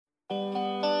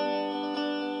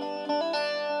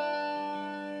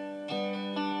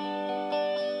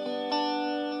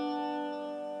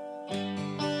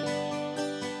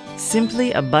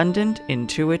Simply Abundant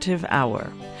Intuitive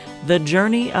Hour. The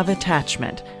Journey of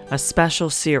Attachment, a special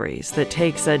series that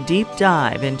takes a deep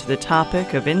dive into the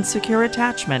topic of insecure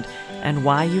attachment and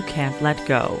why you can't let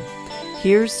go.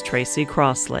 Here's Tracy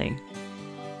Crossley.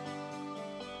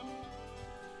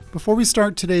 Before we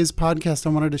start today's podcast, I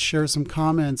wanted to share some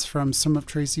comments from some of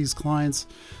Tracy's clients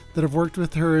that have worked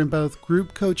with her in both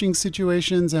group coaching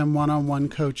situations and one-on-one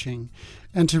coaching.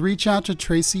 And to reach out to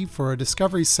Tracy for a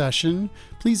discovery session,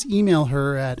 please email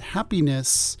her at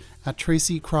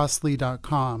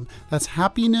happiness@tracycrossley.com. That's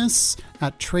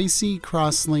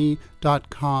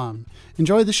happiness@tracycrossley.com.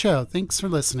 Enjoy the show. Thanks for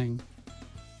listening.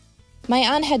 My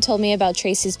aunt had told me about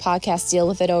Tracy's podcast Deal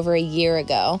With It over a year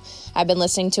ago. I've been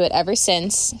listening to it ever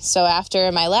since. So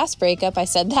after my last breakup, I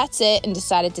said that's it and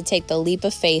decided to take the leap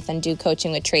of faith and do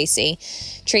coaching with Tracy.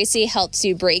 Tracy helps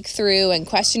you break through and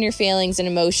question your feelings and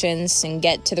emotions and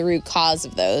get to the root cause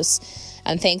of those.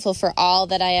 I'm thankful for all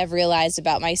that I have realized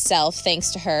about myself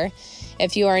thanks to her.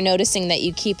 If you are noticing that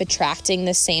you keep attracting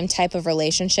the same type of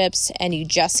relationships and you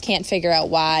just can't figure out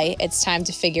why, it's time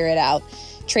to figure it out.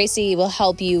 Tracy will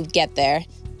help you get there.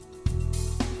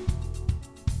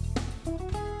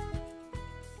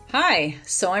 Hi,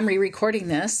 so I'm re-recording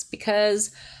this because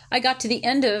I got to the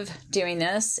end of doing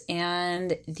this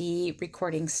and the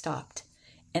recording stopped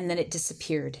and then it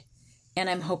disappeared. And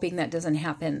I'm hoping that doesn't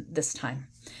happen this time.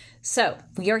 So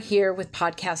we are here with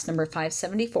podcast number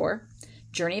 574,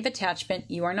 Journey of Attachment,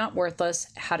 You Are Not Worthless,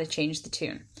 How to Change the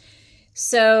Tune.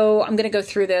 So I'm going to go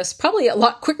through this probably a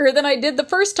lot quicker than I did the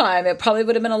first time. It probably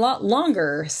would have been a lot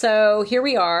longer. So here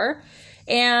we are.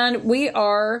 And we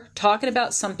are talking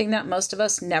about something that most of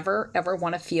us never, ever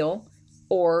want to feel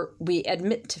or we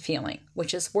admit to feeling,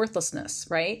 which is worthlessness,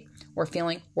 right? Or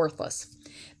feeling worthless.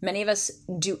 Many of us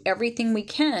do everything we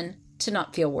can to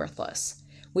not feel worthless.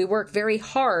 We work very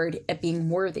hard at being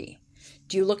worthy.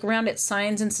 Do you look around at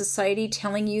signs in society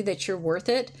telling you that you're worth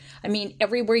it? I mean,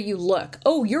 everywhere you look,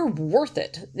 oh, you're worth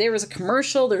it. There was a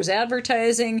commercial, there's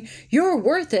advertising, you're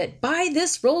worth it. Buy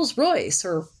this Rolls Royce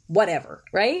or whatever,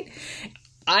 right?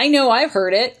 I know I've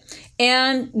heard it.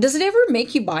 And does it ever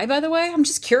make you buy, by the way? I'm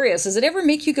just curious. Does it ever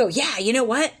make you go, yeah, you know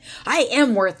what? I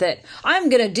am worth it. I'm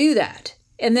going to do that.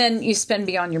 And then you spend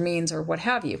beyond your means or what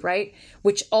have you, right?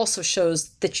 Which also shows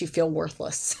that you feel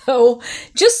worthless. So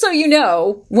just so you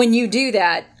know, when you do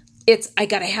that, it's, I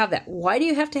got to have that. Why do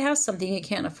you have to have something you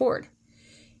can't afford?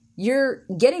 You're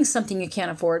getting something you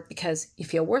can't afford because you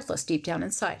feel worthless deep down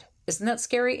inside. Isn't that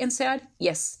scary and sad?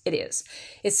 Yes, it is.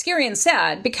 It's scary and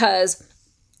sad because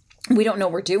we don't know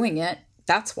we're doing it.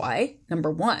 That's why,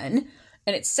 number one.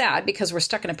 And it's sad because we're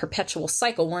stuck in a perpetual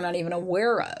cycle we're not even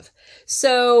aware of.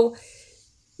 So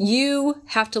you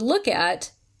have to look at,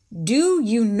 do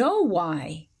you know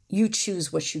why you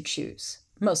choose what you choose?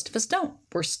 Most of us don't.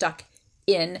 We're stuck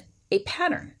in a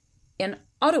pattern, in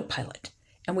autopilot,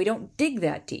 and we don't dig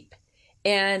that deep.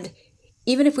 And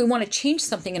even if we want to change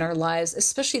something in our lives,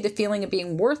 especially the feeling of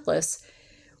being worthless,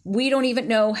 we don't even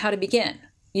know how to begin.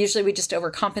 Usually we just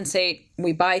overcompensate,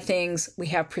 we buy things, we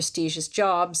have prestigious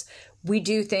jobs, we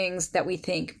do things that we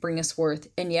think bring us worth,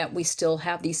 and yet we still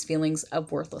have these feelings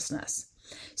of worthlessness.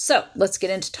 So let's get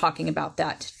into talking about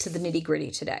that to the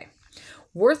nitty-gritty today.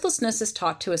 Worthlessness is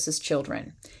taught to us as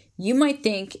children. You might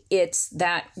think it's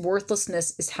that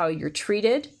worthlessness is how you're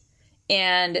treated,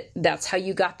 and that's how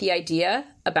you got the idea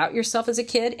about yourself as a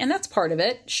kid, and that's part of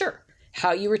it, sure.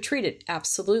 How you were treated,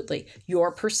 absolutely.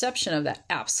 Your perception of that,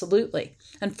 absolutely.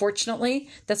 Unfortunately,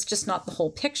 that's just not the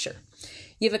whole picture.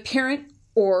 You have a parent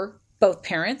or both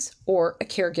parents or a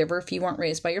caregiver, if you weren't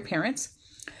raised by your parents,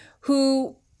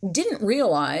 who didn't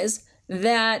realize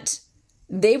that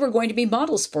they were going to be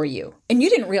models for you. And you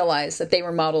didn't realize that they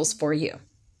were models for you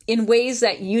in ways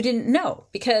that you didn't know,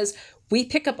 because we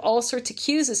pick up all sorts of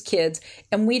cues as kids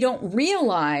and we don't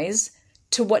realize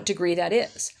to what degree that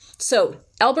is. So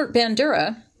Albert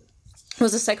Bandura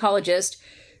was a psychologist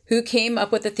who came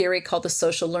up with a theory called the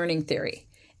social learning theory.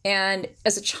 And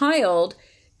as a child,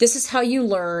 this is how you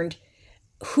learned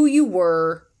who you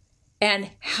were and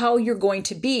how you're going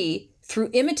to be through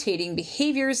imitating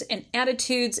behaviors and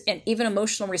attitudes and even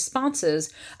emotional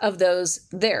responses of those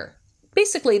there.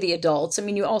 Basically the adults. I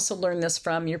mean, you also learn this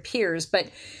from your peers, but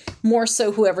more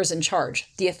so whoever's in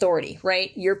charge, the authority,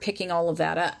 right? You're picking all of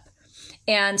that up.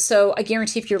 And so I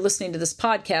guarantee if you're listening to this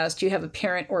podcast, you have a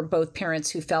parent or both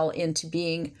parents who fell into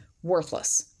being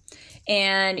worthless.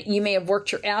 And you may have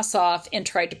worked your ass off and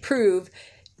tried to prove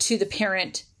to the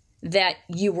parent that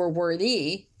you were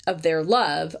worthy of their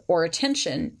love or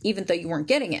attention, even though you weren't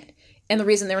getting it. And the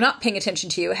reason they're not paying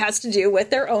attention to you has to do with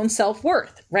their own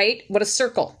self-worth, right? What a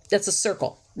circle. That's a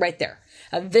circle right there,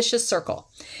 a vicious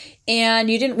circle. And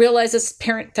you didn't realize this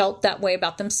parent felt that way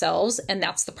about themselves, and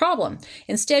that's the problem.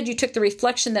 Instead, you took the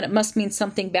reflection that it must mean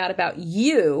something bad about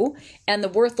you, and the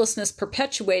worthlessness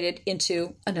perpetuated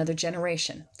into another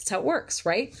generation. That's how it works,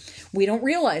 right? We don't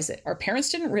realize it. Our parents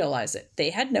didn't realize it.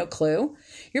 They had no clue.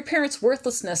 Your parents'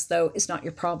 worthlessness, though, is not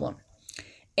your problem.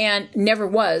 And never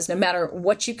was, no matter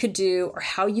what you could do or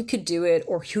how you could do it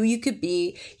or who you could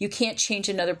be, you can't change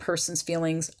another person's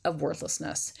feelings of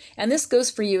worthlessness. And this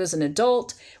goes for you as an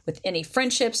adult with any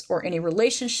friendships or any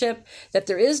relationship, that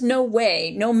there is no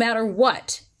way, no matter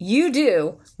what you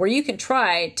do, where you can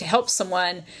try to help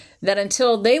someone, that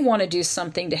until they want to do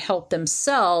something to help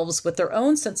themselves with their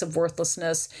own sense of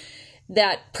worthlessness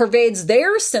that pervades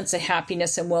their sense of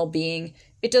happiness and well-being,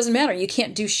 it doesn't matter. You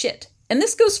can't do shit. And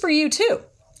this goes for you too.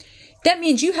 That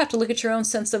means you have to look at your own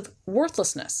sense of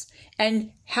worthlessness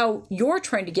and how you're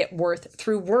trying to get worth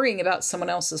through worrying about someone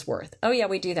else's worth. Oh yeah,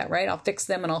 we do that, right? I'll fix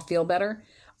them and I'll feel better.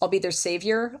 I'll be their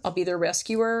savior. I'll be their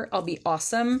rescuer. I'll be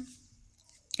awesome.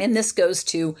 And this goes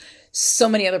to so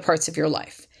many other parts of your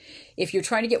life. If you're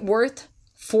trying to get worth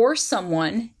for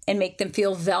someone and make them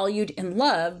feel valued and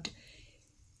loved,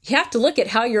 you have to look at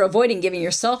how you're avoiding giving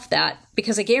yourself that,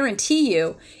 because I guarantee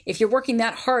you, if you're working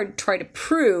that hard to try to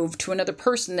prove to another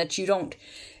person that you don't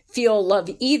feel love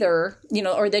either,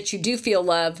 or that you do feel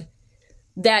love,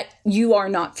 that you are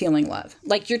not feeling love.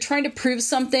 Like you're trying to prove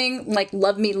something like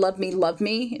love me, love me, love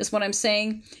me is what I'm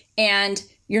saying. And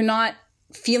you're not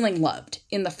feeling loved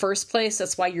in the first place.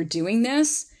 That's why you're doing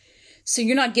this. So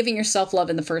you're not giving yourself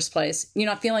love in the first place. You're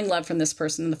not feeling love from this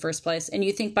person in the first place. And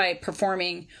you think by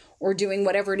performing or doing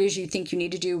whatever it is you think you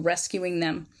need to do, rescuing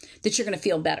them, that you're going to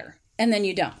feel better. And then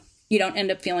you don't. You don't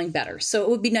end up feeling better. So it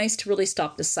would be nice to really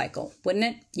stop this cycle, wouldn't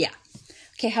it? Yeah.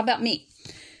 Okay, how about me?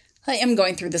 I am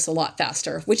going through this a lot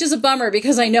faster, which is a bummer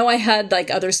because I know I had like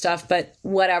other stuff, but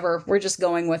whatever. We're just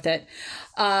going with it.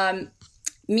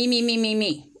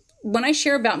 Me. When I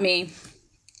share about me,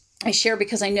 I share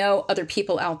because I know other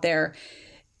people out there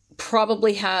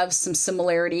probably have some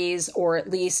similarities, or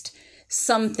at least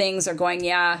some things are going,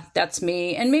 yeah, that's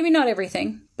me. And maybe not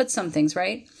everything, but some things,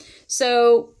 right?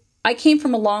 So I came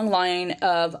from a long line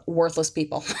of worthless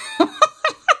people.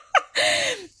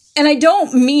 And I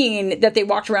don't mean that they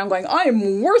walked around going,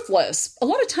 I'm worthless. A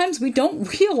lot of times we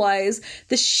don't realize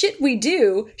the shit we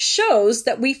do shows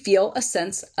that we feel a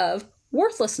sense of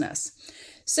worthlessness.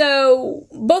 So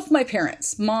both my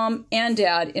parents, mom and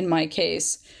dad in my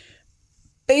case,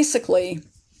 basically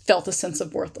felt a sense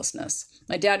of worthlessness.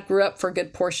 My dad grew up for a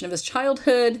good portion of his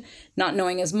childhood, not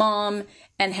knowing his mom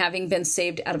and having been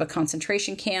saved out of a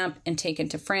concentration camp and taken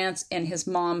to France. And his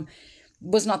mom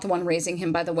was not the one raising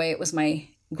him, by the way. It was my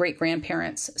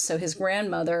great-grandparents. So his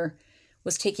grandmother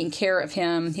was taking care of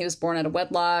him. He was born out of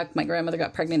wedlock. My grandmother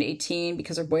got pregnant at 18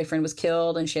 because her boyfriend was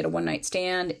killed and she had a one-night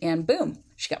stand, and boom,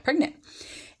 she got pregnant.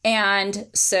 And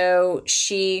so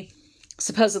she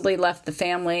supposedly left the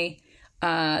family.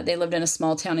 They lived in a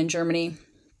small town in Germany,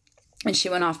 and she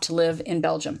went off to live in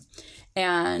Belgium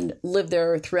and lived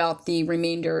there throughout the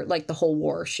remainder, like the whole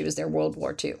war. She was there, World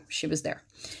War II. She was there.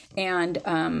 And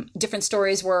different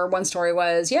stories were, one story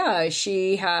was, yeah,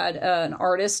 she had an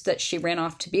artist that she ran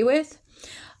off to be with.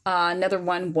 Another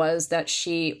one was that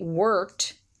she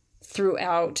worked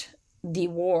throughout the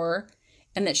war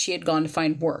and that she had gone to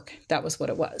find work. That was what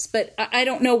it was. But I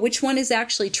don't know which one is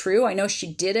actually true. I know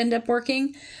she did end up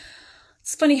working.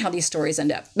 It's funny how these stories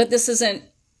end up. But this isn't,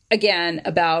 again,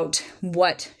 about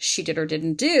what she did or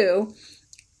didn't do,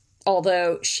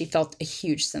 although she felt a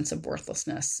huge sense of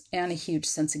worthlessness and a huge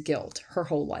sense of guilt her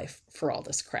whole life for all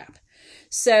this crap.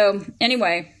 So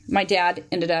anyway, my dad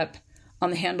ended up on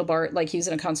the handlebar, like he was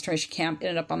in a concentration camp,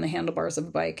 ended up on the handlebars of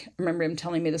a bike. I remember him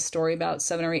telling me this story about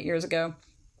 7 or 8 years ago.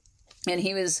 And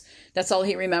that's all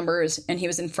he remembers. And he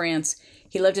was in France.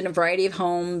 He lived in a variety of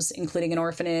homes, including an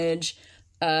orphanage,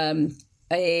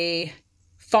 a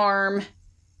farm,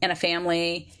 and a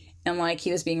family. And like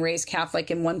he was being raised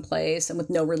Catholic in one place and with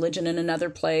no religion in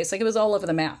another place. Like it was all over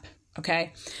the map.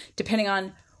 Okay. Depending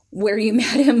on where you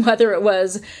met him, whether it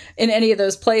was in any of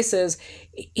those places,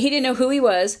 he didn't know who he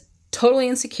was, totally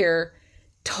insecure,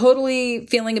 totally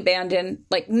feeling abandoned,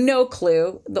 like no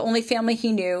clue. The only family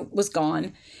he knew was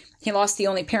gone. He lost the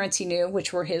only parents he knew,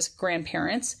 which were his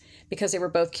grandparents, because they were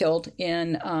both killed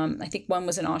in, I think one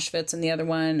was in Auschwitz and the other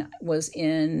one was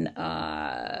in,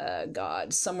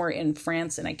 somewhere in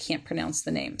France, and I can't pronounce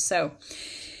the name. So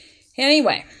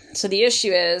anyway, so the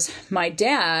issue is my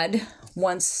dad,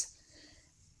 once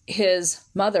his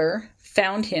mother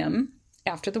found him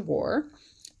after the war,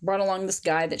 brought along this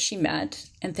guy that she met,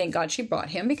 and thank God she brought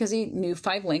him because he knew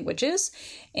 5 languages.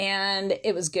 And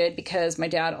it was good because my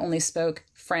dad only spoke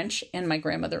French and my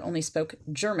grandmother only spoke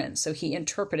German. So he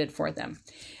interpreted for them.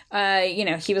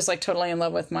 He was like totally in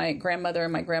love with my grandmother,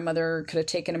 and my grandmother could have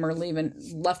taken him or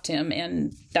left him.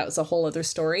 And that was a whole other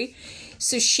story.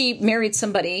 So she married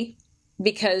somebody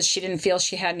because she didn't feel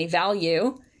she had any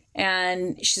value.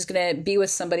 And she's going to be with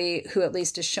somebody who at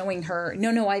least is showing her,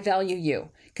 no, I value you.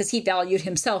 Because he valued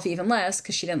himself even less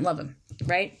because she didn't love him,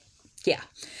 right? Yeah.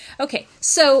 Okay,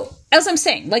 so as I'm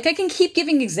saying, like I can keep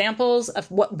giving examples of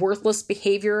what worthless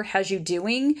behavior has you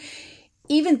doing,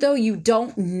 even though you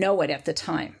don't know it at the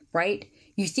time, right?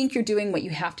 You think you're doing what you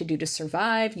have to do to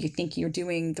survive. You think you're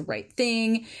doing the right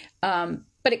thing.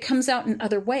 But it comes out in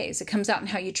other ways. It comes out in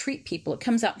how you treat people. It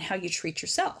comes out in how you treat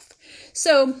yourself.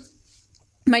 So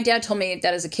my dad told me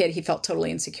that as a kid, he felt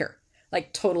totally insecure,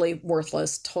 like totally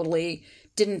worthless, totally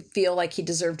didn't feel like he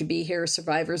deserved to be here,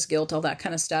 survivor's guilt, all that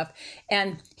kind of stuff.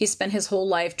 And he spent his whole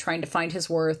life trying to find his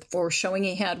worth or showing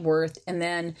he had worth and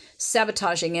then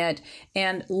sabotaging it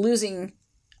and losing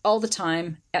all the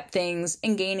time at things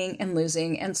and gaining and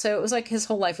losing. And so it was like his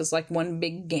whole life was like one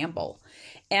big gamble.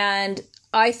 And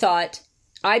I thought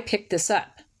I picked this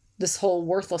up, this whole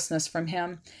worthlessness from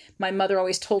him. My mother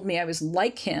always told me I was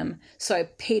like him, so I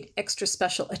paid extra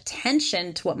special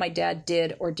attention to what my dad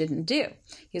did or didn't do.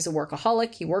 He was a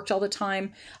workaholic. He worked all the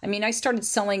time. I mean, I started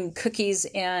selling cookies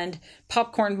and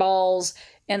popcorn balls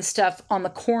and stuff on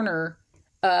the corner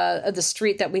of the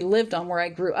street that we lived on where I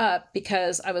grew up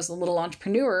because I was a little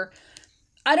entrepreneur.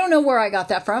 I don't know where I got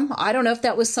that from. I don't know if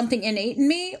that was something innate in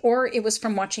me or it was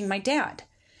from watching my dad.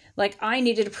 Like I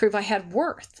needed to prove I had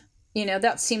worth.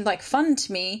 That seemed like fun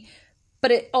to me. But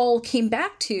it all came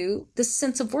back to this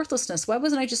sense of worthlessness. Why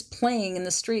wasn't I just playing in the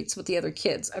streets with the other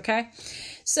kids? Okay.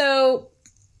 So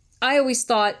I always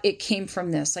thought it came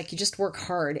from this, like you just work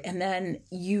hard and then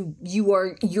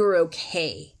you're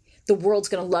okay. The world's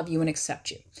going to love you and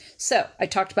accept you. So I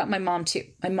talked about my mom too.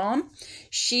 My mom,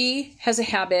 she has a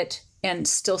habit and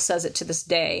still says it to this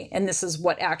day. And this is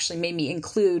what actually made me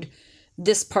include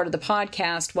this part of the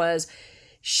podcast was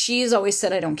she's always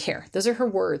said, I don't care. Those are her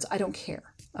words. I don't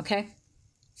care. Okay.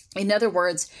 In other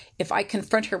words, if I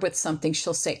confront her with something,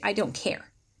 she'll say, I don't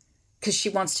care, because she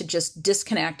wants to just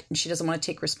disconnect and she doesn't want to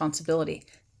take responsibility.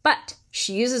 But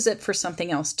she uses it for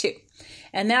something else too.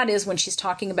 And that is when she's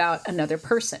talking about another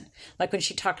person. Like when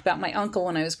she talked about my uncle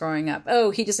when I was growing up.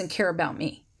 Oh, he doesn't care about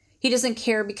me. He doesn't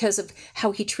care because of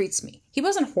how he treats me. He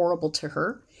wasn't horrible to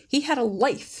her. He had a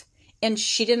life and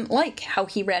she didn't like how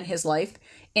he ran his life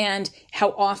and how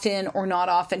often or not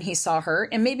often he saw her.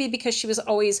 And maybe because she was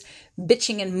always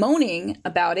bitching and moaning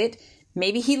about it,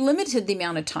 maybe he limited the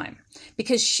amount of time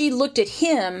because she looked at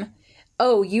him.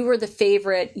 Oh, you were the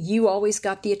favorite. You always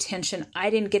got the attention. I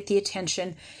didn't get the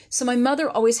attention. So my mother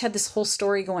always had this whole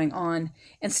story going on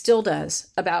and still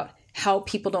does about how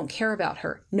people don't care about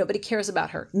her. Nobody cares about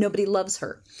her. Nobody loves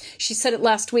her. She said it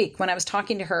last week when I was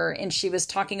talking to her and she was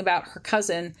talking about her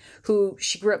cousin who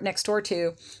she grew up next door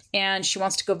to and she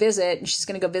wants to go visit and she's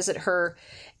going to go visit her.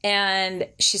 And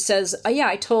she says, oh yeah,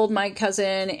 I told my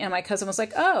cousin and my cousin was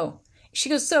like, oh, she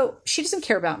goes, so she doesn't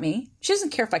care about me. She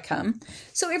doesn't care if I come.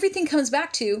 So everything comes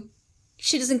back to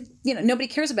she doesn't, nobody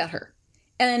cares about her.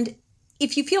 And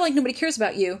if you feel like nobody cares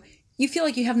about you, you feel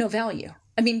like you have no value.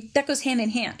 I mean, that goes hand in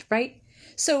hand, right?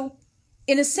 So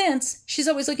in a sense, she's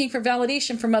always looking for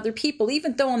validation from other people,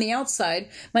 even though on the outside,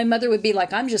 my mother would be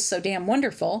like, I'm just so damn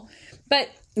wonderful. But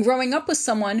growing up with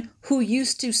someone who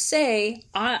used to say,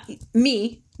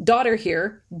 me, daughter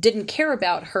here, didn't care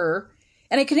about her.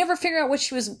 And I could never figure out what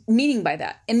she was meaning by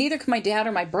that. And neither could my dad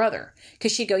or my brother,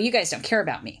 because she'd go, you guys don't care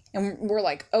about me. And we're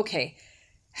like, okay,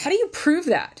 how do you prove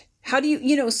that? How do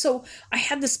you, so I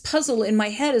had this puzzle in my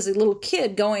head as a little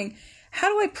kid going, how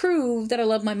do I prove that I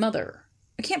love my mother?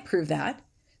 I can't prove that.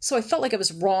 So I felt like I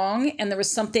was wrong and there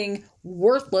was something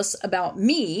worthless about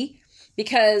me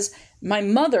because my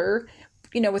mother,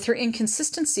 with her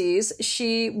inconsistencies,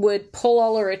 she would pull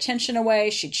all her attention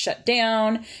away. She'd shut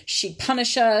down. She'd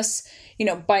punish us,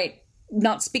 by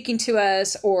not speaking to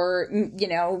us or,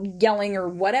 yelling or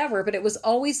whatever. But it was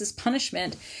always this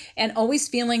punishment and always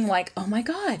feeling like, oh my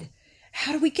God,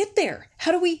 how do we get there?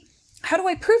 How do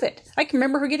I prove it? I can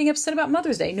remember her getting upset about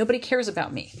Mother's Day. Nobody cares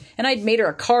about me. And I'd made her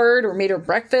a card or made her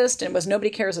breakfast and it was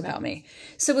nobody cares about me.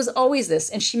 So it was always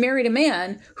this. And she married a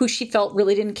man who she felt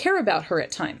really didn't care about her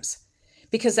at times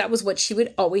because that was what she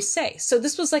would always say. So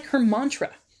this was like her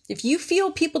mantra. If you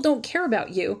feel people don't care about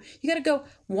you, you got to go,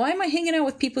 why am I hanging out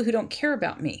with people who don't care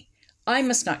about me? I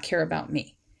must not care about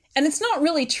me. And it's not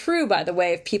really true, by the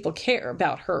way, if people care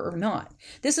about her or not.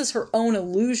 This is her own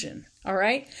illusion All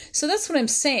right. So that's what I'm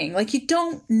saying. Like, you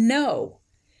don't know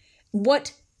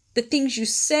what the things you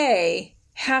say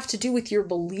have to do with your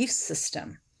belief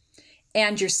system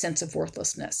and your sense of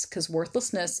worthlessness, because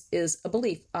worthlessness is a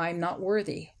belief. I'm not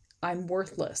worthy. I'm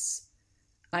worthless.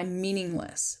 I'm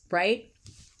meaningless, right?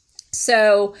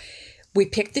 So we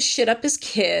picked this shit up as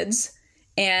kids,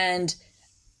 and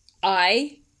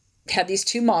I had these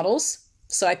two models.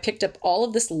 So I picked up all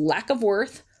of this lack of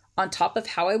worth on top of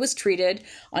how I was treated,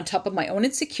 on top of my own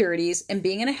insecurities, and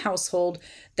being in a household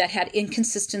that had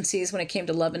inconsistencies when it came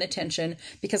to love and attention,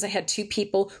 because I had two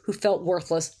people who felt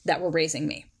worthless that were raising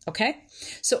me. Okay.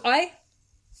 So I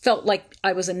felt like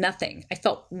I was a nothing. I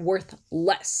felt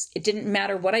worthless. It didn't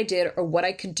matter what I did or what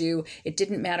I could do. It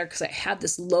didn't matter because I had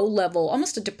this low level,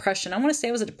 almost a depression. I want to say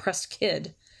I was a depressed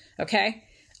kid. Okay.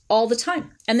 All the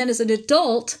time. And then as an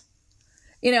adult,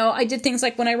 I did things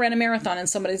like when I ran a marathon and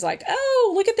somebody's like,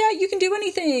 oh, look at that. You can do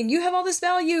anything. You have all this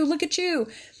value. Look at you.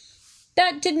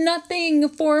 That did nothing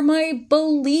for my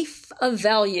belief of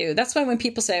value. That's why when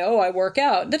people say, oh, I work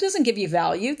out, that doesn't give you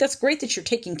value. That's great that you're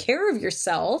taking care of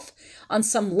yourself on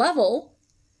some level,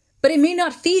 but it may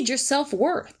not feed your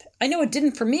self-worth. I know it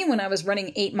didn't for me when I was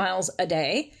running 8 miles a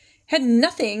day. Had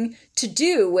nothing to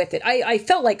do with it. I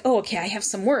felt like, oh, okay, I have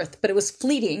some worth, but it was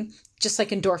fleeting, just like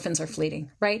endorphins are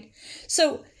fleeting, right?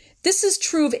 So this is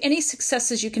true of any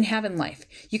successes you can have in life.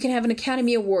 You can have an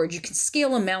Academy Award. You can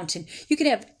scale a mountain. You can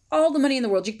have all the money in the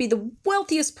world. You can be the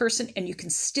wealthiest person, and you can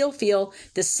still feel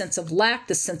this sense of lack,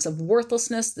 this sense of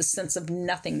worthlessness, this sense of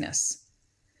nothingness.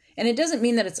 And it doesn't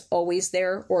mean that it's always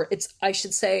there, or I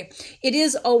should say, it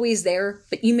is always there,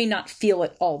 but you may not feel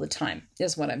it all the time,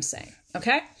 is what I'm saying.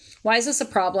 Okay? Why is this a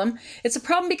problem? It's a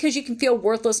problem because you can feel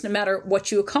worthless no matter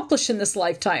what you accomplish in this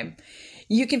lifetime.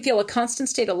 You can feel a constant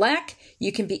state of lack.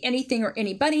 You can be anything or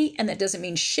anybody, and that doesn't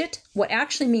mean shit. What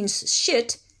actually means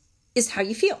shit is how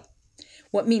you feel.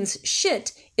 What means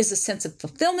shit is a sense of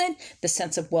fulfillment, the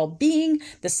sense of well-being,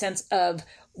 the sense of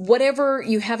whatever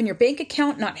you have in your bank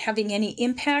account not having any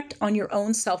impact on your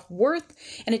own self-worth.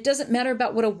 And it doesn't matter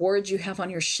about what awards you have on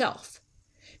your shelf,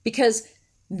 because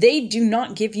they do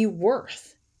not give you worth.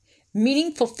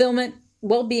 Meaning, fulfillment,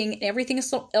 well-being, and everything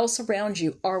else around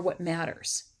you are what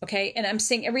matters. Okay. And I'm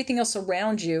saying everything else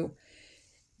around you,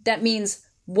 that means,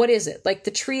 what is it? Like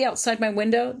the tree outside my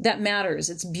window, that matters.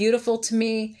 It's beautiful to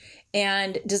me.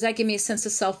 And does that give me a sense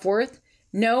of self-worth?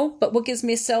 No, but what gives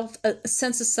me a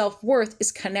sense of self-worth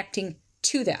is connecting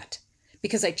to that,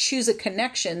 because I choose a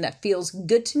connection that feels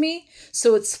good to me.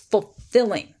 So it's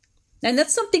fulfilling. And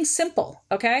that's something simple.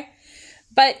 Okay.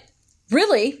 But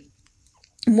really,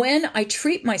 when I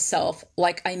treat myself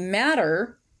like I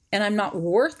matter and I'm not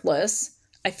worthless,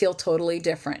 I feel totally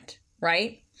different,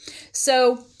 right?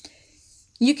 So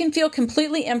you can feel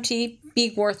completely empty,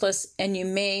 be worthless, and you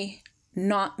may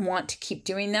not want to keep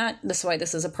doing that. That's why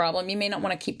this is a problem. You may not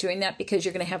want to keep doing that because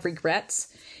you're going to have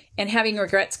regrets. And having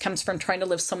regrets comes from trying to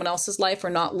live someone else's life or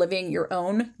not living your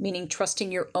own, meaning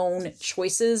trusting your own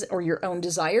choices or your own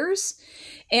desires.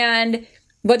 And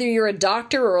whether you're a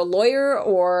doctor or a lawyer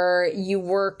or you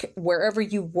work wherever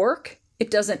you work,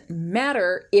 it doesn't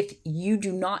matter if you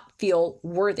do not feel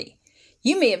worthy.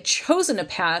 You may have chosen a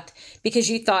path because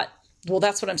you thought, well,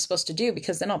 that's what I'm supposed to do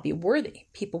because then I'll be worthy.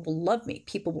 People will love me.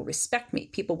 People will respect me.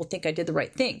 People will think I did the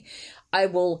right thing. I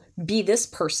will be this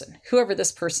person, whoever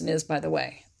this person is, by the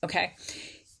way. Okay.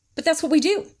 But that's what we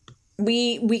do.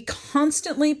 We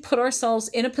constantly put ourselves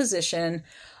in a position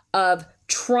of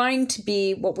trying to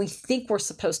be what we think we're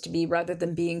supposed to be rather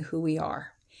than being who we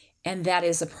are. And that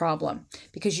is a problem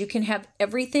because you can have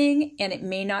everything and it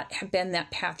may not have been that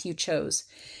path you chose.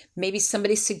 Maybe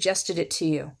somebody suggested it to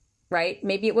you, right?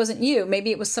 Maybe it wasn't you.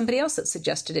 Maybe it was somebody else that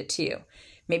suggested it to you.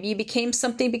 Maybe you became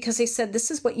something because they said,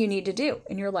 this is what you need to do.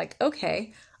 And you're like,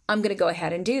 okay, I'm going to go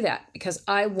ahead and do that because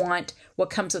I want what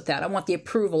comes with that. I want the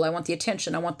approval. I want the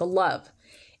attention. I want the love.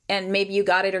 And maybe you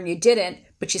got it or you didn't,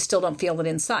 but you still don't feel it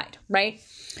inside, right?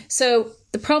 So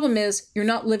the problem is you're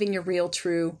not living your real,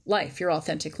 true life, your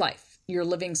authentic life. You're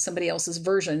living somebody else's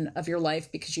version of your life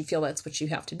because you feel that's what you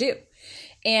have to do.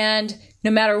 And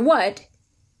no matter what,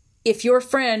 if your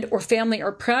friend or family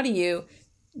are proud of you,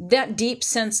 that deep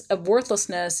sense of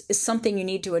worthlessness is something you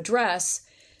need to address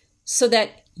so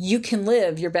that you can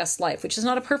live your best life, which is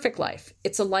not a perfect life.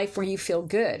 It's a life where you feel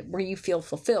good, where you feel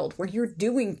fulfilled, where you're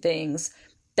doing things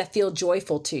that feel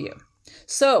joyful to you.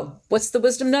 So what's the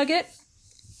wisdom nugget?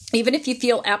 Even if you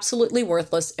feel absolutely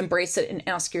worthless, embrace it and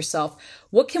ask yourself,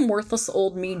 what can worthless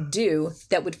old me do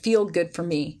that would feel good for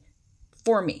me?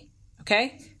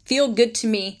 Okay? Feel good to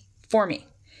me, for me.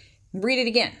 Read it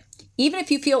again. Even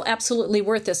if you feel absolutely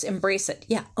worthless, embrace it.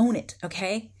 Yeah, own it,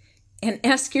 okay? And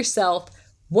ask yourself,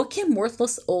 what can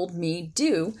worthless old me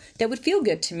do that would feel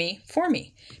good to me for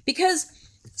me? Because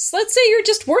let's say you're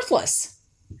just worthless.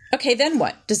 Okay, then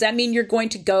what? Does that mean you're going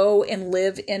to go and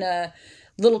live in a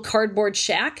little cardboard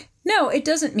shack? No, it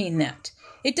doesn't mean that.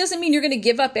 It doesn't mean you're going to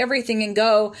give up everything and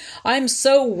go, I'm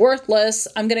so worthless.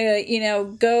 I'm going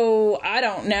to, go, I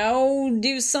don't know,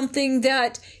 do something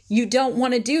that you don't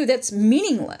want to do that's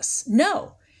meaningless.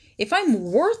 No, if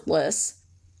I'm worthless,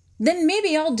 then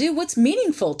maybe I'll do what's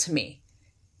meaningful to me.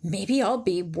 Maybe I'll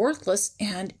be worthless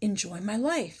and enjoy my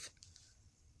life.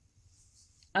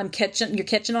 You're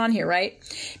catching on here, right?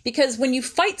 Because when you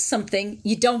fight something,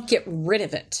 you don't get rid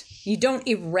of it. You don't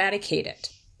eradicate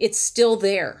it. It's still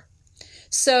there.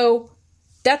 So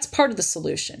that's part of the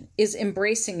solution, is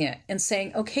embracing it and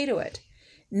saying okay to it.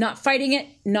 Not fighting it,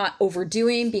 not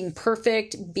overdoing, being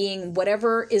perfect, being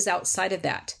whatever is outside of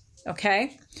that.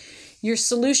 Okay? Your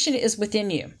solution is within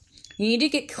you. You need to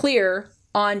get clear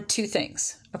on two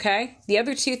things. Okay? The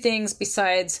other two things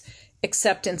besides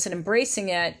acceptance and embracing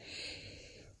it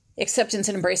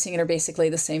are basically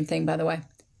the same thing, by the way.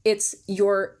 It's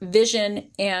your vision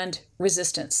and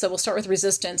resistance. So we'll start with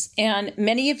resistance. And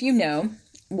many of you know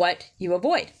what you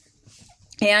avoid.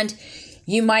 And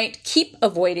you might keep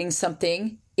avoiding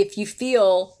something if you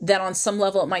feel that on some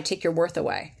level it might take your worth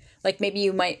away. Like maybe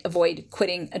you might avoid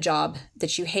quitting a job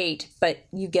that you hate, but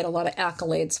you get a lot of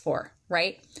accolades for,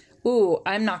 right? Ooh,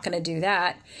 I'm not going to do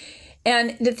that.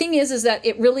 And the thing is that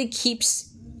it really keeps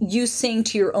you saying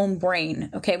to your own brain,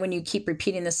 okay, when you keep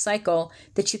repeating this cycle,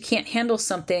 that you can't handle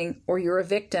something or you're a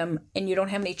victim and you don't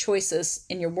have any choices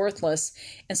and you're worthless.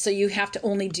 And so you have to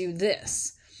only do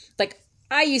this. Like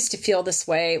I used to feel this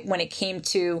way when it came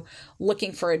to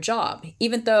looking for a job.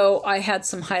 Even though I had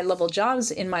some high level jobs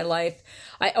in my life,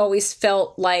 I always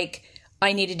felt like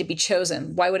I needed to be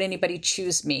chosen. Why would anybody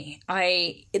choose me?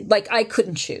 I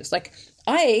couldn't choose. Like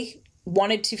I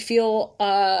wanted to feel,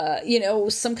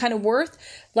 some kind of worth,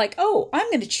 like, oh, I'm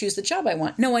going to choose the job I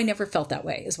want. No, I never felt that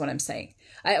way is what I'm saying.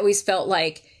 I always felt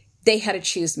like they had to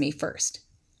choose me first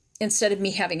instead of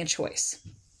me having a choice.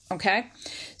 Okay.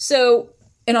 So,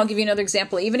 and I'll give you another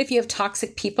example. Even if you have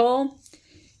toxic people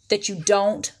that you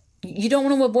don't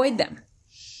want to avoid them.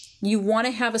 You want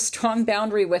to have a strong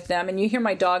boundary with them. And you hear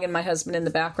my dog and my husband in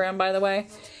the background, by the way.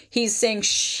 He's saying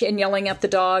shh and yelling at the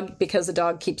dog because the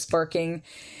dog keeps barking.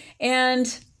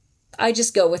 And I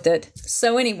just go with it.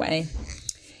 So anyway,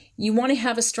 you want to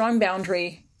have a strong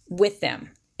boundary with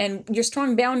them. And your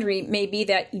strong boundary may be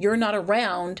that you're not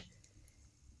around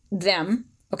them,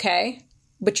 okay?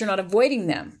 But you're not avoiding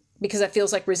them because that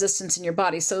feels like resistance in your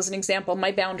body. So as an example,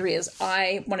 my boundary is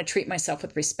I want to treat myself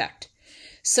with respect.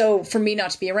 So for me not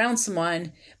to be around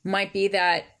someone might be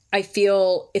that I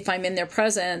feel if I'm in their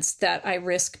presence that I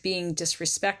risk being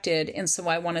disrespected. And so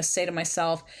I want to say to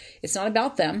myself, it's not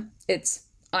about them. It's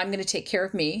I'm going to take care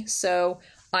of me. So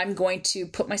I'm going to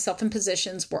put myself in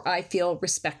positions where I feel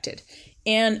respected.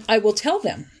 And I will tell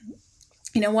them,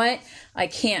 you know what? I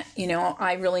can't,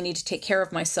 I really need to take care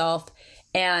of myself.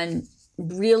 And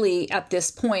really at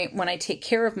this point, when I take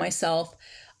care of myself,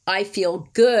 I feel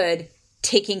good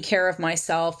taking care of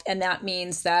myself. And that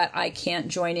means that I can't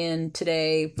join in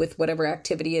today with whatever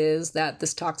activity it is that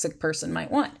this toxic person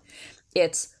might want.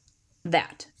 It's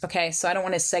that. Okay. So I don't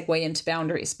want to segue into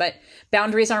boundaries, but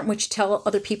boundaries aren't what you tell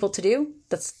other people to do.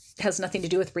 That has nothing to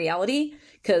do with reality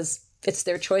because it's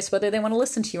their choice whether they want to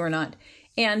listen to you or not.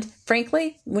 And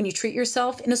frankly, when you treat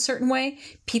yourself in a certain way,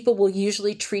 people will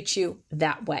usually treat you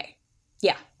that way.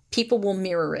 Yeah. People will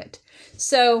mirror it.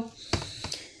 So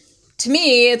to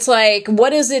me, it's like, what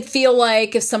does it feel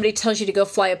like if somebody tells you to go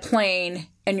fly a plane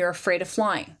and you're afraid of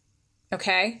flying?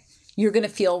 Okay? You're going to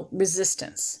feel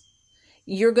resistance.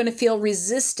 You're going to feel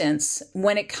resistance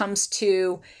when it comes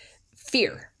to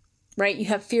fear, right? You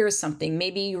have fear of something.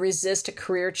 Maybe you resist a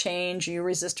career change, you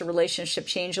resist a relationship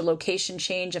change, a location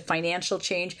change, a financial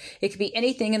change. It could be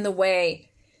anything in the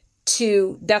way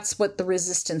that's what the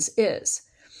resistance is.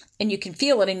 And you can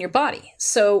feel it in your body.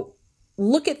 So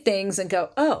look at things and go,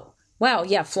 oh, wow,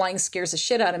 yeah, flying scares the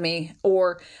shit out of me,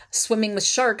 or swimming with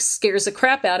sharks scares the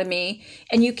crap out of me.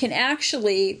 And you can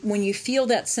actually, when you feel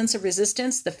that sense of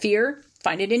resistance, the fear,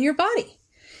 find it in your body.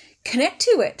 Connect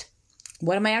to it.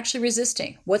 What am I actually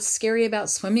resisting? What's scary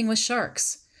about swimming with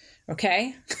sharks?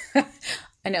 Okay?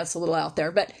 I know it's a little out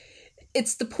there, but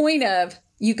it's the point of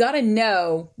you got to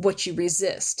know what you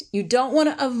resist. You don't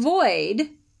want to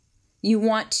avoid. You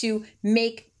want to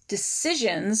make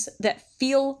decisions that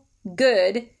feel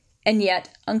good and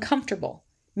yet uncomfortable,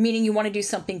 meaning you want to do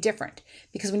something different.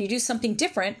 Because when you do something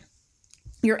different,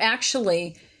 you're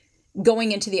actually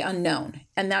going into the unknown.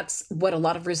 And that's what a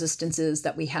lot of resistance is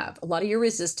that we have. A lot of your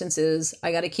resistance is,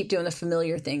 I got to keep doing the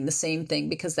familiar thing, the same thing,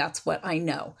 because that's what I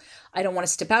know. I don't want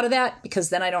to step out of that because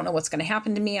then I don't know what's going to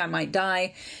happen to me. I might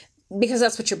die, because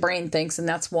that's what your brain thinks. And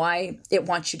that's why it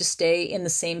wants you to stay in the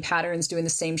same patterns, doing the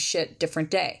same shit, different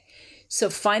day. So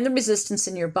find the resistance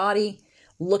in your body.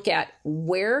 Look at,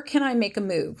 where can I make a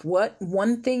move? What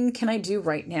one thing can I do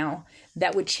right now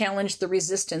that would challenge the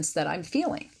resistance that I'm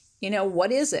feeling?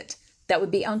 What is it that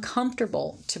would be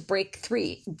uncomfortable to break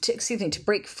free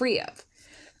of?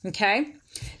 Okay.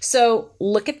 So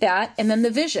look at that. And then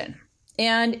the vision.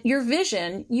 And your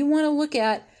vision, you want to look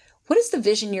at, what is the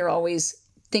vision you're always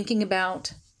thinking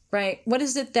about, right? What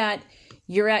is it that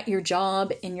you're at your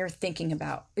job and you're thinking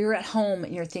about? You're at home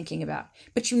and you're thinking about,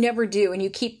 but you never do. And you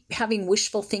keep having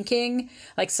wishful thinking,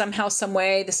 like somehow, some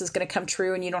way, this is going to come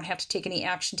true and you don't have to take any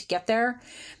action to get there.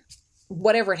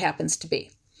 Whatever it happens to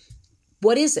be.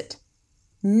 What is it?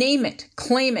 Name it,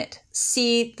 claim it,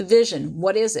 see the vision.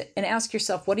 What is it? And ask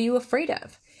yourself, what are you afraid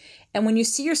of? And when you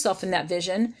see yourself in that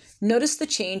vision, notice the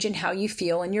change in how you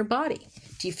feel in your body.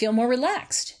 Do you feel more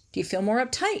relaxed? Do you feel more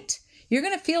uptight? You're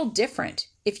going to feel different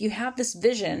if you have this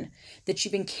vision that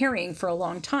you've been carrying for a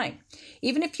long time.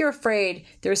 Even if you're afraid,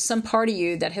 there's some part of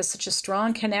you that has such a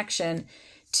strong connection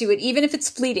to it, even if it's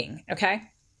fleeting, okay?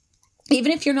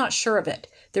 Even if you're not sure of it,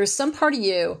 there's some part of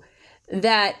you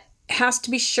that has to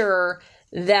be sure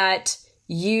that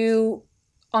you,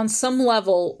 on some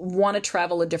level, want to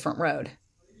travel a different road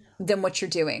than what you're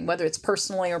doing, whether it's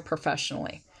personally or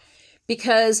professionally.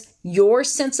 Because your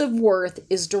sense of worth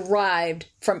is derived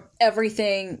from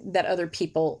everything that other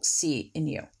people see in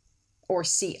you or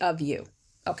see of you,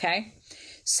 okay?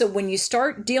 So when you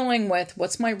start dealing with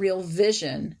what's my real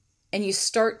vision and you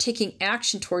start taking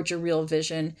action towards your real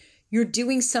vision, you're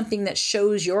doing something that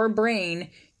shows your brain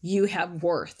you have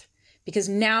worth. Because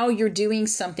now you're doing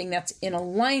something that's in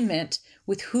alignment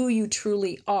with who you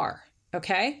truly are,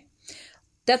 okay?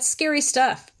 That's scary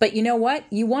stuff. But you know what?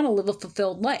 You want to live a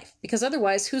fulfilled life, because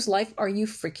otherwise, whose life are you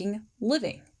freaking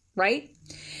living, right?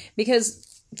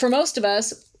 Because for most of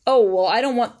us, I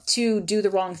don't want to do the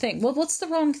wrong thing. Well, what's the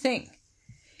wrong thing?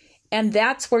 And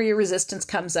that's where your resistance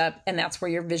comes up, and that's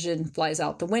where your vision flies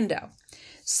out the window.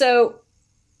 So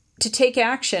to take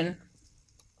action,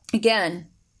 again,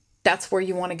 that's where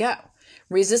you want to go.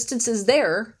 Resistance is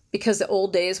there because the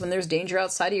old days when there's danger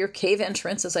outside of your cave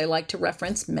entrance, as I like to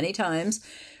reference many times,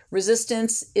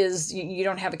 resistance is you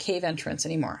don't have a cave entrance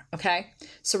anymore, okay?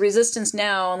 So resistance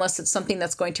now, unless it's something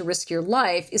that's going to risk your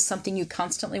life, is something you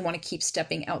constantly want to keep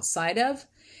stepping outside of.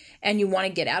 And you want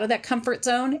to get out of that comfort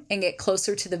zone and get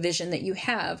closer to the vision that you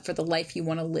have for the life you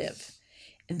want to live.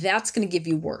 And that's going to give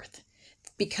you worth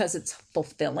because it's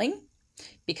fulfilling,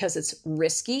 because it's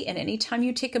risky. And anytime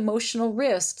you take emotional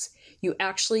risks, you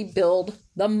actually build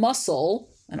the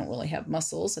muscle. I don't really have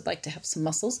muscles. I'd like to have some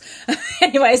muscles.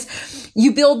 Anyways,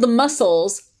 you build the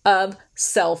muscles of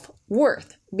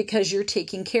self-worth because you're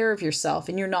taking care of yourself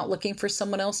and you're not looking for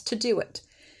someone else to do it.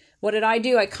 What did I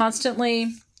do? I constantly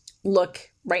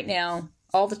look right now,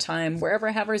 all the time, wherever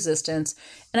I have resistance,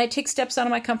 and I take steps out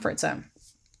of my comfort zone.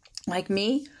 Like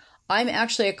me, I'm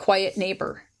actually a quiet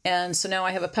neighbor. And so now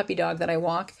I have a puppy dog that I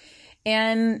walk.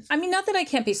 And I mean, not that I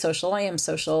can't be social. I am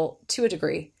social to a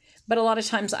degree. But a lot of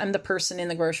times I'm the person in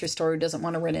the grocery store who doesn't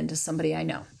want to run into somebody I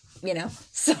know,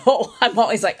 So I'm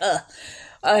always like,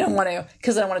 I don't want to,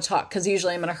 because I don't want to talk, because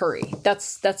usually I'm in a hurry.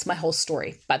 That's my whole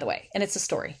story, by the way. And it's a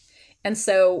story. And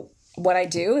so what I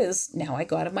do is now I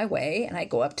go out of my way and I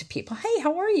go up to people. Hey,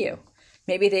 how are you?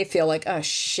 Maybe they feel like, oh,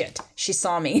 shit, she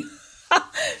saw me.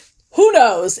 Who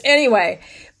knows? Anyway,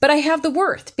 but I have the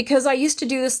worth because I used to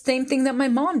do the same thing that my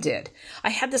mom did.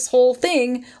 I had this whole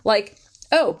thing like,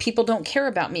 oh, people don't care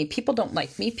about me. People don't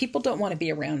like me. People don't want to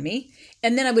be around me.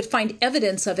 And then I would find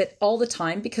evidence of it all the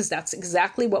time because that's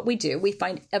exactly what we do. We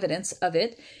find evidence of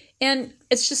it. And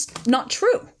it's just not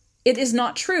true. It is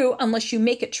not true unless you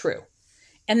make it true.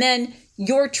 And then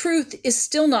your truth is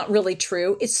still not really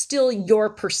true. It's still your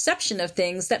perception of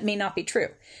things that may not be true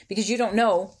because you don't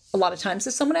know a lot of times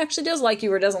if someone actually does like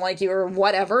you or doesn't like you or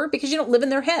whatever because you don't live in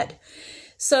their head.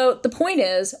 So the point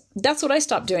is, that's what I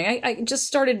stopped doing. I just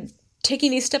started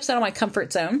taking these steps out of my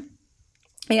comfort zone.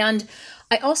 And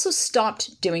I also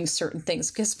stopped doing certain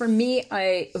things because for me,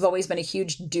 I've always been a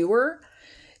huge doer.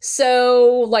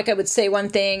 So like I would say one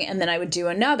thing and then I would do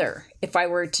another. If I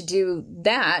were to do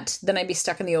that, then I'd be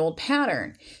stuck in the old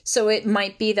pattern. So it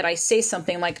might be that I say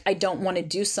something like, I don't want to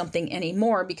do something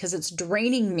anymore because it's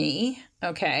draining me.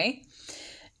 Okay.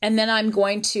 And then I'm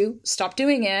going to stop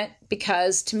doing it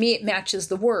because to me, it matches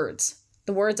the words.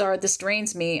 The words are, this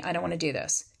drains me. I don't want to do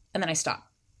this. And then I stop.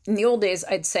 In the old days,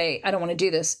 I'd say, I don't want to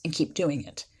do this and keep doing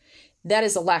it. That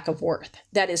is a lack of worth.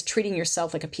 That is treating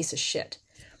yourself like a piece of shit.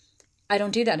 I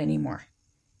don't do that anymore.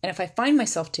 And if I find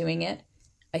myself doing it,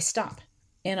 I stop.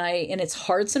 And it's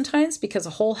hard sometimes because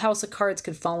a whole house of cards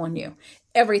could fall on you.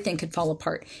 Everything could fall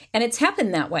apart. And it's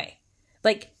happened that way.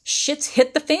 Like shit's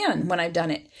hit the fan when I've done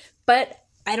it. But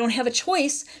I don't have a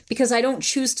choice because I don't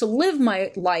choose to live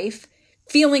my life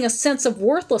feeling a sense of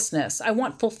worthlessness. I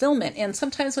want fulfillment. And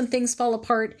sometimes when things fall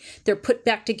apart, they're put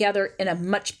back together in a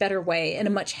much better way, in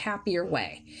a much happier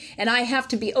way. And I have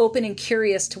to be open and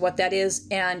curious to what that is.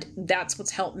 And that's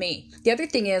what's helped me. The other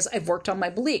thing is I've worked on my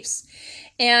beliefs.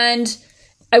 And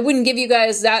I wouldn't give you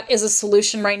guys that as a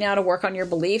solution right now to work on your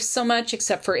beliefs so much,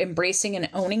 except for embracing and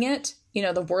owning it. You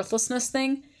know, the worthlessness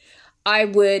thing. I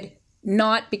would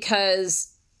not,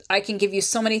 because I can give you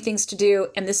so many things to do.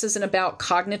 And this isn't about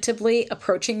cognitively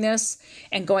approaching this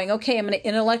and going, okay, I'm going to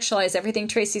intellectualize everything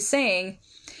Tracy's saying.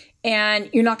 And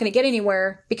you're not going to get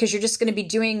anywhere because you're just going to be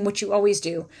doing what you always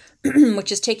do,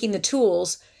 which is taking the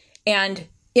tools and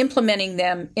implementing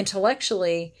them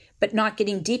intellectually, but not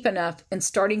getting deep enough and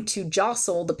starting to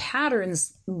jostle the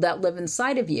patterns that live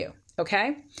inside of you.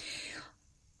 Okay.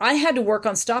 I had to work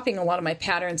on stopping a lot of my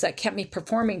patterns that kept me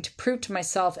performing to prove to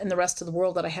myself and the rest of the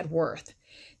world that I had worth.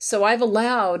 So I've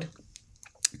allowed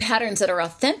patterns that are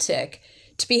authentic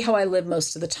to be how I live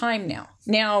most of the time now.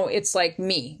 Now it's like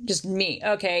me, just me.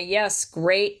 Okay, yes,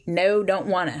 great. No, don't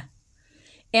wanna.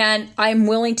 And I'm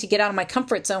willing to get out of my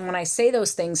comfort zone when I say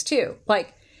those things too.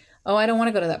 Like, oh, I don't want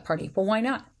to go to that party. Well, why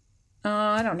not?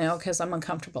 I don't know, because I'm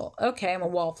uncomfortable. Okay, I'm a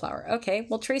wallflower. Okay,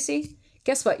 well, Tracy,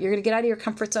 guess what? You're going to get out of your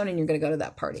comfort zone and you're going to go to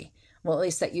that party. Well, at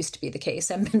least that used to be the case.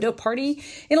 I haven't been to a party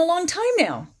in a long time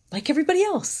now, like everybody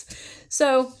else.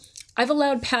 So I've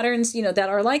allowed patterns, that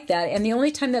are like that. And the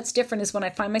only time that's different is when I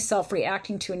find myself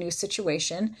reacting to a new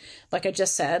situation. Like I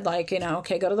just said, like,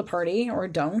 okay, go to the party or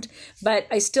don't. But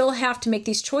I still have to make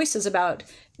these choices about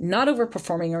not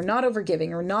overperforming or not overgiving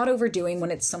or not overdoing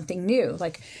when it's something new.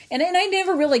 Like, and I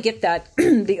never really get that,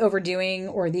 the overdoing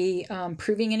or the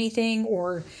proving anything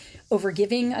or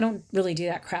overgiving. I don't really do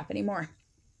that crap anymore.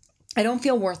 I don't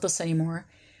feel worthless anymore.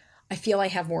 I feel I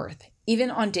have worth. Even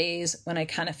on days when I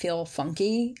kind of feel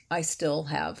funky, I still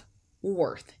have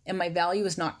worth. And my value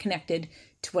is not connected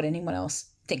to what anyone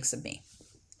else thinks of me.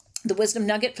 The wisdom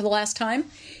nugget for the last time,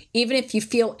 even if you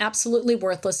feel absolutely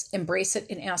worthless, embrace it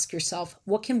and ask yourself,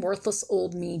 what can worthless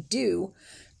old me do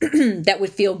that would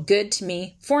feel good to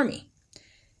me for me?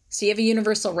 So you have a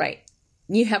universal right.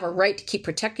 You have a right to keep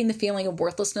protecting the feeling of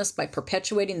worthlessness by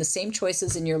perpetuating the same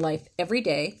choices in your life every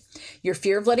day. Your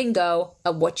fear of letting go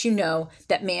of what you know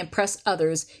that may impress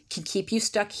others can keep you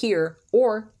stuck here,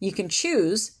 or you can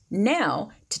choose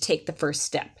now to take the first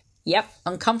step. Yep,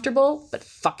 uncomfortable, but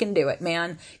fucking do it,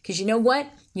 man. Because you know what?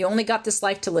 You only got this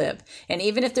life to live. And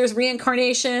even if there's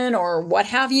reincarnation or what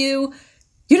have you,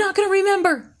 you're not going to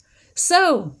remember.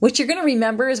 So what you're going to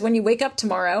remember is when you wake up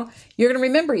tomorrow, you're going to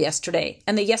remember yesterday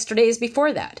and the yesterdays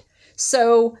before that.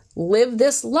 So live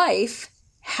this life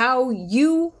how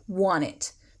you want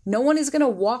it. No one is going to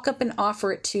walk up and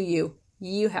offer it to you.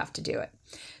 You have to do it.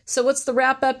 So what's the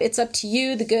wrap up? It's up to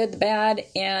you, the good, the bad,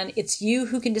 and it's you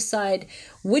who can decide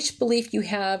which belief you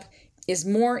have is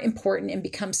more important and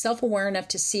become self-aware enough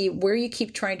to see where you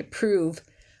keep trying to prove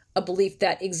a belief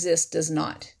that exists does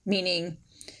not. Meaning,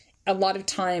 a lot of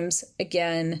times,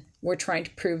 again, we're trying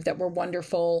to prove that we're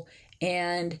wonderful,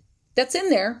 and that's in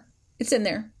there. It's in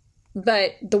there.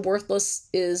 But the worthless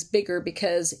is bigger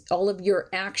because all of your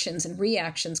actions and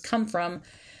reactions come from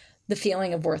the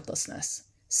feeling of worthlessness.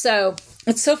 So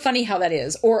it's so funny how that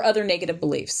is, or other negative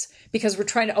beliefs, because we're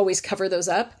trying to always cover those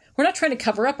up. We're not trying to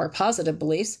cover up our positive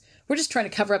beliefs. We're just trying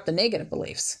to cover up the negative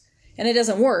beliefs. And it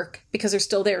doesn't work because they're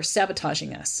still there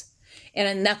sabotaging us.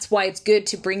 And that's why it's good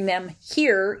to bring them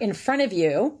here in front of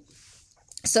you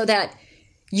so that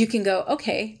you can go,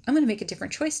 okay, I'm going to make a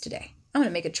different choice today. I'm going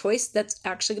to make a choice that's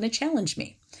actually going to challenge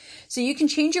me. So you can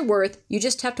change your worth. You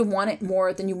just have to want it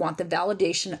more than you want the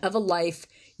validation of a life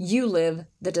you live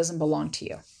that doesn't belong to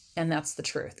you. And that's the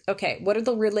truth. Okay, what are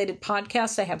the related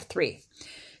podcasts? I have 3.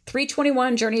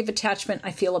 321, Journey of Attachment,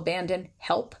 I Feel Abandoned,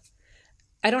 Help.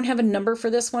 I don't have a number for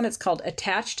this one. It's called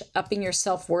Attached, Upping Your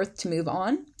Self-Worth to Move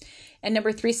On. And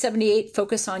number 378,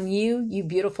 Focus on You, You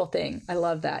Beautiful Thing. I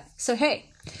love that. So,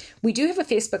 hey, we do have a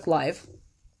Facebook Live,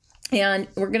 and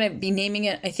we're going to be naming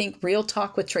it, I think, Real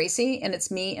Talk with Tracy, and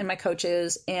it's me and my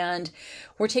coaches, and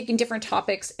we're taking different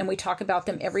topics, and we talk about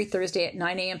them every Thursday at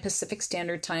 9 a.m. Pacific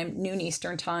Standard Time, noon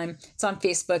Eastern Time. It's on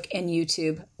Facebook and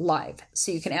YouTube Live,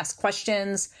 so you can ask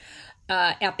questions.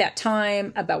 at that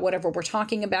time about whatever we're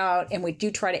talking about. And we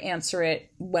do try to answer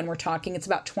it when we're talking. It's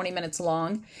about 20 minutes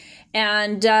long.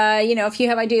 And, if you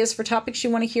have ideas for topics you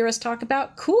want to hear us talk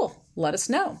about, cool, let us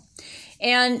know.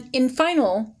 And in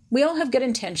final, we all have good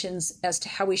intentions as to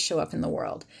how we show up in the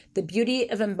world. The beauty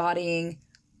of embodying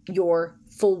your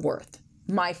full worth,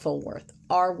 my full worth,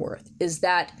 our worth, is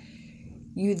that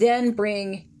you then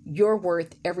bring your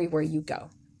worth everywhere you go.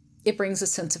 It brings a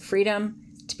sense of freedom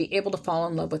to be able to fall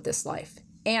in love with this life.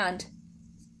 And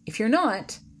if you're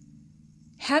not,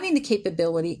 having the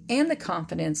capability and the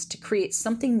confidence to create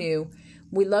something new,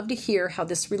 we love to hear how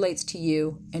this relates to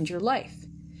you and your life.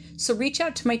 So reach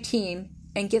out to my team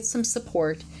and get some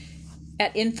support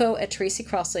at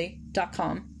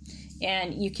info@tracycrossley.com.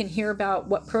 And you can hear about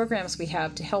what programs we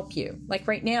have to help you. Like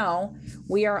right now,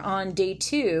 we are on day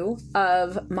 2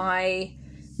 of my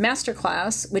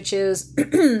masterclass, which is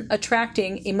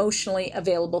attracting emotionally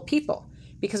available people.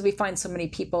 Because we find so many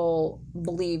people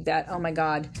believe that, oh my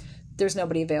God, there's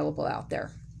nobody available out there.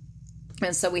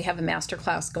 And so we have a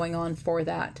masterclass going on for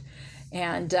that.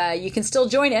 And you can still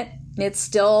join it. You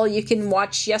can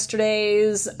watch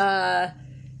yesterday's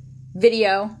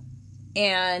video.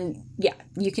 And yeah,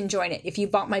 you can join it. If you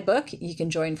bought my book, you can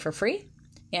join for free.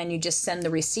 And you just send the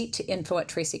receipt to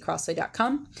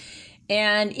info@tracycrossley.com.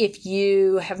 And if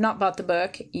you have not bought the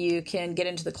book, you can get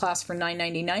into the class for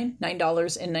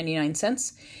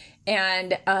 $9.99.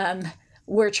 And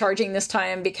we're charging this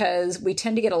time because we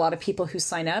tend to get a lot of people who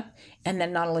sign up and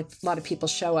then not a lot of people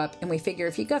show up. And we figure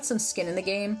if you got some skin in the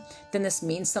game, then this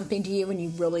means something to you and you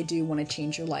really do want to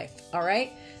change your life. All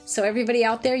right. So everybody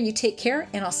out there, you take care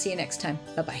and I'll see you next time.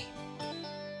 Bye-bye.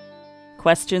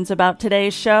 Questions about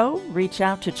today's show? Reach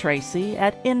out to Tracy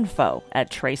at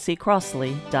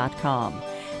info@tracycrossley.com.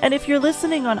 And if you're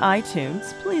listening on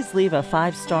iTunes, please leave a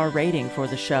 5-star rating for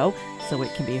the show so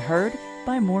it can be heard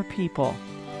by more people.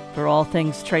 For all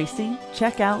things Tracy,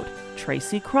 check out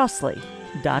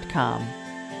tracycrossley.com.